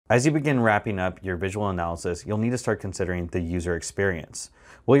As you begin wrapping up your visual analysis, you'll need to start considering the user experience.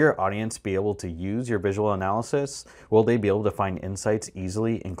 Will your audience be able to use your visual analysis? Will they be able to find insights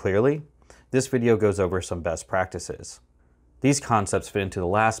easily and clearly? This video goes over some best practices. These concepts fit into the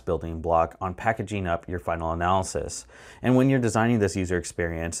last building block on packaging up your final analysis. And when you're designing this user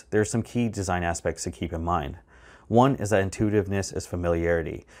experience, there are some key design aspects to keep in mind. One is that intuitiveness is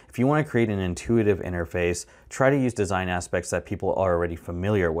familiarity. If you want to create an intuitive interface, try to use design aspects that people are already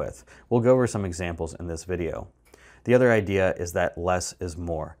familiar with. We'll go over some examples in this video. The other idea is that less is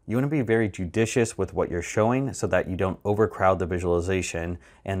more. You want to be very judicious with what you're showing so that you don't overcrowd the visualization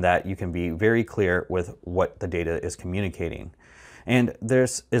and that you can be very clear with what the data is communicating. And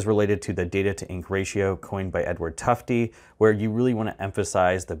this is related to the data to ink ratio coined by Edward Tufte, where you really want to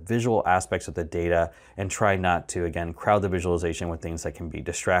emphasize the visual aspects of the data and try not to, again, crowd the visualization with things that can be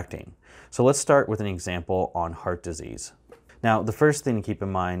distracting. So let's start with an example on heart disease. Now, the first thing to keep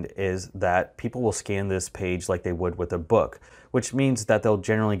in mind is that people will scan this page like they would with a book, which means that they'll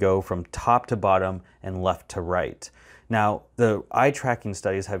generally go from top to bottom and left to right. Now, the eye tracking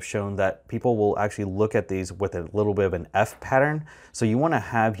studies have shown that people will actually look at these with a little bit of an F pattern. So you want to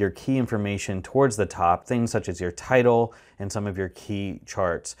have your key information towards the top, things such as your title and some of your key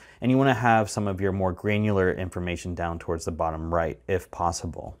charts. And you want to have some of your more granular information down towards the bottom right, if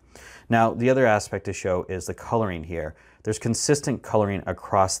possible. Now, the other aspect to show is the coloring here. There's consistent coloring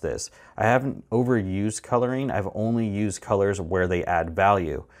across this. I haven't overused coloring. I've only used colors where they add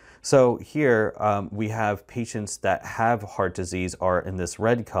value. So here we have patients that have heart disease are in this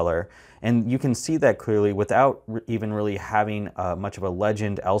red color, and you can see that clearly without even really having much of a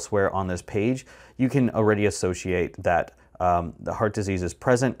legend elsewhere on this page. You can already associate that the heart disease is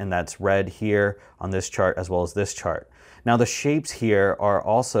present, and that's red here on this chart as well as this chart. Now the shapes here are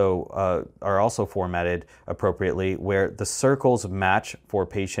also formatted appropriately, where the circles match for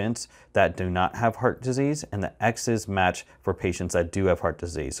patients that do not have heart disease and the X's match for patients that do have heart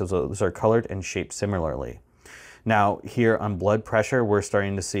disease. So those are colored and shaped similarly. Now here on blood pressure, we're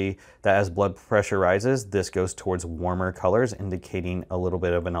starting to see that as blood pressure rises, this goes towards warmer colors, indicating a little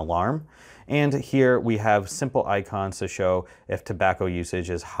bit of an alarm. And here we have simple icons to show if tobacco usage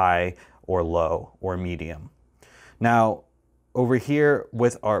is high or low or medium. Now, over here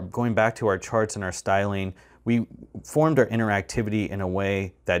with going back to our charts and our styling, we formed our interactivity in a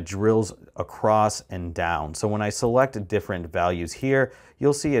way that drills across and down. So when I select different values here,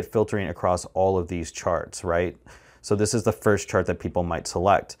 you'll see it filtering across all of these charts, right? So this is the first chart that people might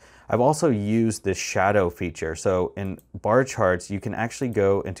select. I've also used this shadow feature. So in bar charts, you can actually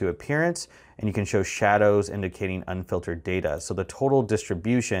go into appearance and you can show shadows indicating unfiltered data. So the total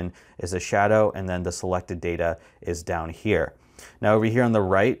distribution is a shadow, and then the selected data is down here. Now over here on the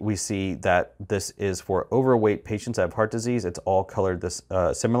right, we see that this is for overweight patients that have heart disease. It's all colored this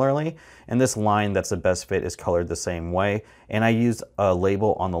similarly. And this line that's the best fit is colored the same way. And I used a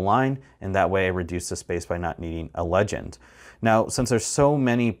label on the line, and that way I reduced the space by not needing a legend. Now, since there's so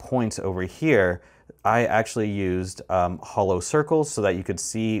many points over here, I actually used hollow circles so that you could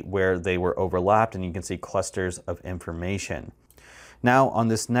see where they were overlapped, and you can see clusters of information. Now on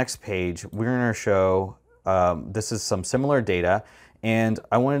this next page, we're going to show this is some similar data, and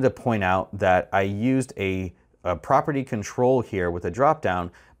I wanted to point out that I used a property control here with a drop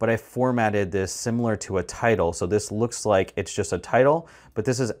down, but I formatted this similar to a title. So this looks like it's just a title, but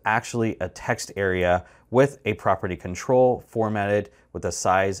this is actually a text area with a property control formatted with a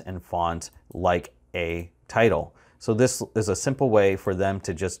size and font like a title. So this is a simple way for them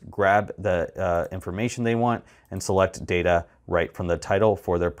to just grab the information they want and select data right from the title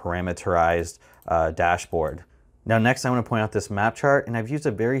for their parameterized dashboard. Now next I want to point out this map chart, and I've used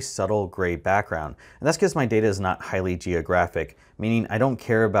a very subtle gray background. And that's because my data is not highly geographic, meaning I don't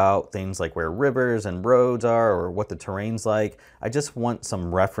care about things like where rivers and roads are or what the terrain's like. I just want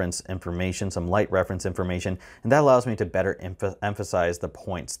some reference information, some light reference information, and that allows me to better emphasize the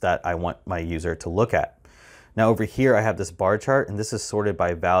points that I want my user to look at. Now over here I have this bar chart, and this is sorted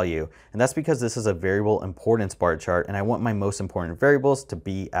by value, and that's because this is a variable importance bar chart, and I want my most important variables to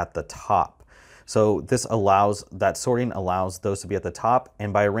be at the top. So this allows, that sorting allows those to be at the top,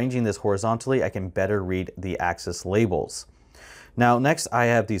 and by arranging this horizontally, I can better read the axis labels. Now next I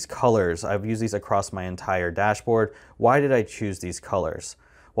have these colors. I've used these across my entire dashboard. Why did I choose these colors?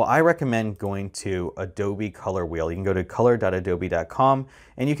 Well, I recommend going to Adobe Color Wheel. You can go to color.adobe.com,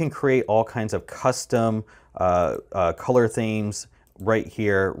 and you can create all kinds of custom color themes right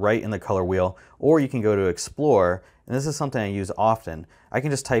here, right in the color wheel, or you can go to Explore, and this is something I use often. I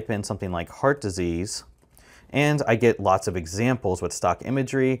can just type in something like heart disease, And I get lots of examples with stock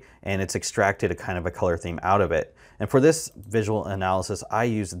imagery, and it's extracted a kind of a color theme out of it. And for this visual analysis, I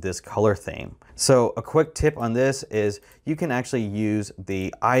use this color theme. So a quick tip on this is you can actually use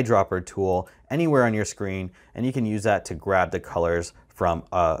the eyedropper tool anywhere on your screen, and you can use that to grab the colors from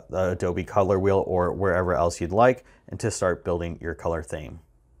the Adobe color wheel or wherever else you'd like, and to start building your color theme.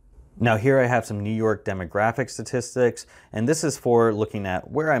 Now here I have some New York demographic statistics, and this is for looking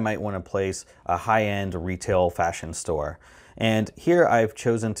at where I might want to place a high-end retail fashion store. And here I've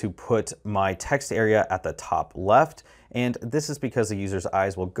chosen to put my text area at the top left, and this is because the user's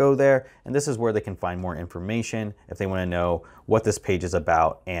eyes will go there, and this is where they can find more information if they want to know what this page is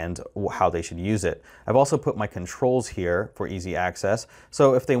about and how they should use it. I've also put my controls here for easy access,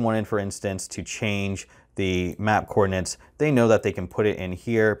 so if they wanted, for instance, to change the map coordinates, they know that they can put it in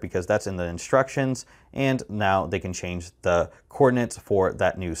here because that's in the instructions, and now they can change the coordinates for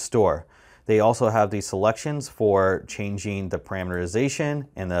that new store. They also have these selections for changing the parameterization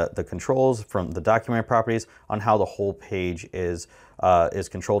and the controls from the document properties on how the whole page is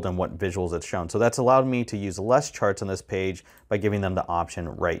controlled and what visuals it's shown. So that's allowed me to use less charts on this page by giving them the option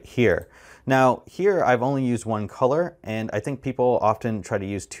right here. Now here I've only used one color, and I think people often try to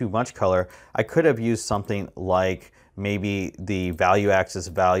use too much color. I could have used something like maybe the value axis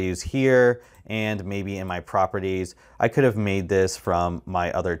values here, and maybe in my properties, I could have made this from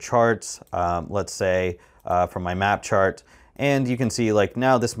my other charts, let's say from my map chart. And you can see like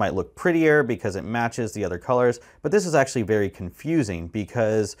now this might look prettier because it matches the other colors, but this is actually very confusing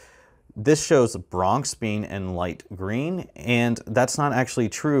because this shows Bronx being in light green, and that's not actually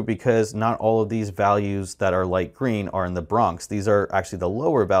true because not all of these values that are light green are in the Bronx. These are actually the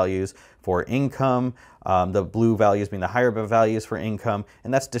lower values for income, the blue values being the higher values for income,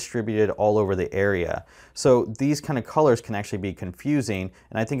 and that's distributed all over the area. So these kind of colors can actually be confusing,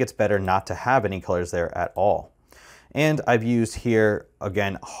 and I think it's better not to have any colors there at all. And I've used here,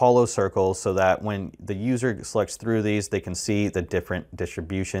 again, hollow circles so that when the user selects through these, they can see the different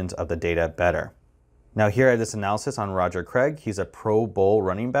distributions of the data better. Now here I have this analysis on Roger Craig. He's a Pro Bowl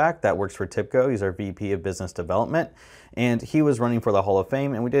running back that works for TIBCO. He's our VP of Business Development, and he was running for the Hall of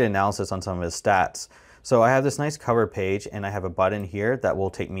Fame, and we did analysis on some of his stats. So I have this nice cover page, and I have a button here that will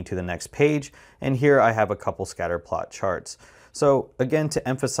take me to the next page, and here I have a couple scatter plot charts. So again, to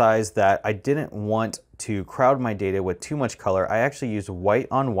emphasize that I didn't want to crowd my data with too much color, I actually used white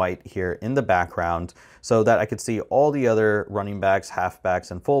on white here in the background so that I could see all the other running backs,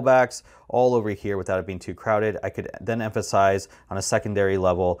 halfbacks, and fullbacks all over here without it being too crowded. I could then emphasize on a secondary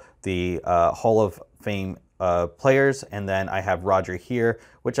level the Hall of Fame players, and then I have Roger here,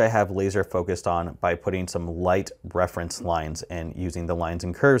 which I have laser focused on by putting some light reference lines and using the lines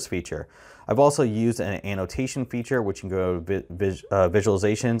and curves feature. I've also used an annotation feature, which can go to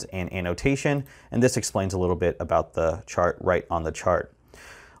visualizations and annotation, and this explains a little bit about the chart right on the chart.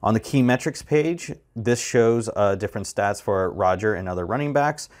 On the key metrics page, this shows different stats for Roger and other running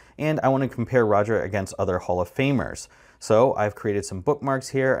backs, and I want to compare Roger against other Hall of Famers. So I've created some bookmarks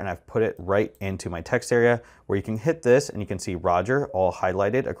here, and I've put it right into my text area where you can hit this and you can see Roger all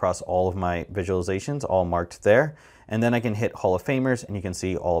highlighted across all of my visualizations, all marked there. And then I can hit Hall of Famers and you can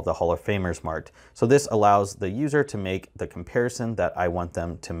see all of the Hall of Famers marked. So this allows the user to make the comparison that I want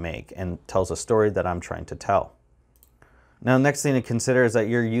them to make and tells a story that I'm trying to tell. Now, next thing to consider is that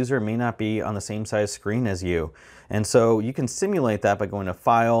your user may not be on the same size screen as you. And so you can simulate that by going to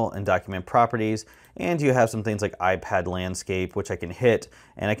File and Document Properties, and you have some things like iPad Landscape, which I can hit,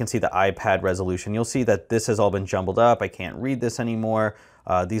 and I can see the iPad resolution. You'll see that this has all been jumbled up. I can't read this anymore.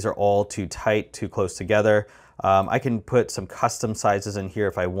 These are all too tight, too close together. I can put some custom sizes in here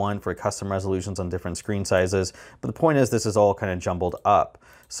if I want for custom resolutions on different screen sizes, but the point is this is all kind of jumbled up.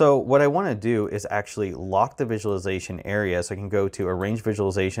 So what I want to do is actually lock the visualization area. So I can go to Arrange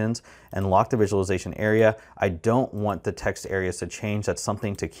Visualizations and lock the visualization area. I don't want the text areas to change. That's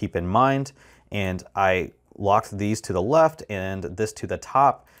something to keep in mind. And I locked these to the left and this to the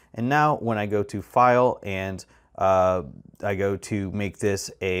top. And now when I go to File and I go to make this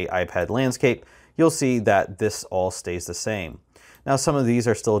a iPad landscape, you'll see that this all stays the same. Now some of these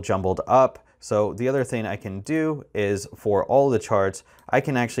are still jumbled up. So the other thing I can do is for all the charts, I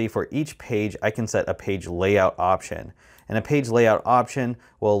can actually, for each page, I can set a page layout option. And a page layout option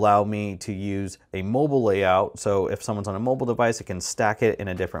will allow me to use a mobile layout. So if someone's on a mobile device, it can stack it in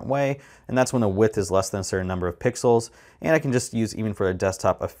a different way. And that's when the width is less than a certain number of pixels. And I can just use, even for a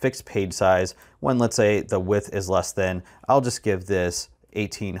desktop, a fixed page size. When, let's say, the width is less than, I'll just give this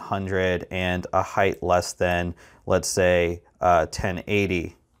 1800 and a height less than, let's say,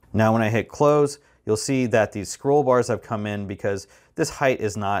 1080. Now when I hit close, you'll see that these scroll bars have come in because this height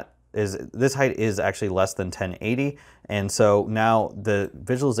is not this height is actually less than 1080, and so now the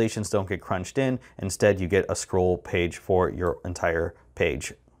visualizations don't get crunched in. Instead, you get a scroll page for your entire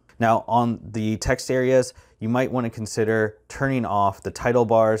page. Now on the text areas, you might want to consider turning off the title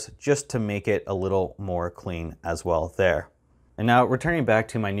bars just to make it a little more clean as well there. And now returning back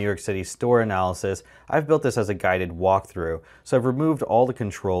to my New York City store analysis, I've built this as a guided walkthrough. So I've removed all the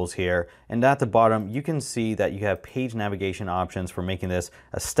controls here, and at the bottom you can see that you have page navigation options for making this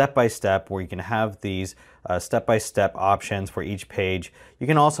a step-by-step, where you can have these step-by-step options for each page. You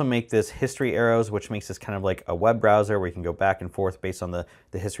can also make this history arrows, which makes this kind of like a web browser where you can go back and forth based on the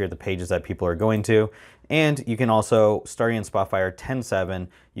history of the pages that people are going to. And you can also, starting in Spotfire 10.7,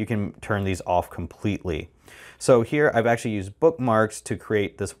 you can turn these off completely. So here I've actually used bookmarks to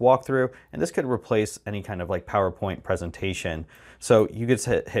create this walkthrough, and this could replace any kind of like PowerPoint presentation. So you could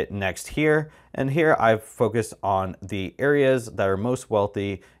hit next here, and here I've focused on the areas that are most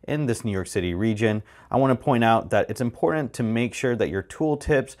wealthy in this New York City region. I want to point out that it's important to make sure that your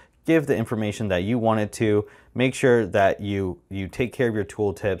tooltips give the information that you want it to. Make sure that you take care of your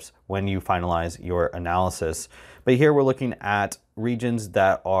tooltips when you finalize your analysis. But here we're looking at regions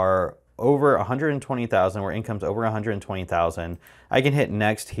that are over 120,000, where income's over 120,000. I can hit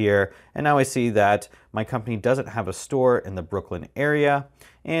next here, and now I see that my company doesn't have a store in the Brooklyn area,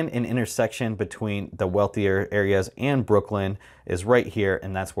 and an intersection between the wealthier areas and Brooklyn is right here,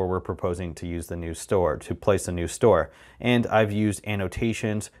 and that's where we're proposing to use the new store, to place a new store. And I've used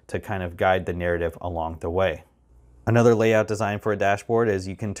annotations to kind of guide the narrative along the way. Another layout design for a dashboard is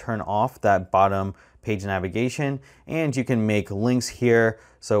you can turn off that bottom page navigation, and you can make links here.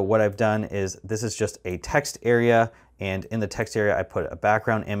 So what I've done is, this is just a text area, and in the text area I put a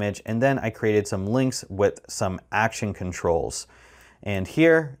background image, and then I created some links with some action controls. And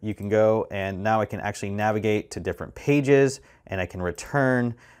here you can go, and now I can actually navigate to different pages, and I can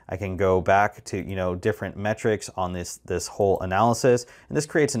return. I can go back to, you know, different metrics on this whole analysis. And this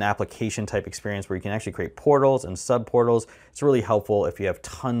creates an application type experience where you can actually create portals and subportals. It's really helpful if you have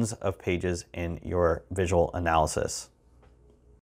tons of pages in your visual analysis.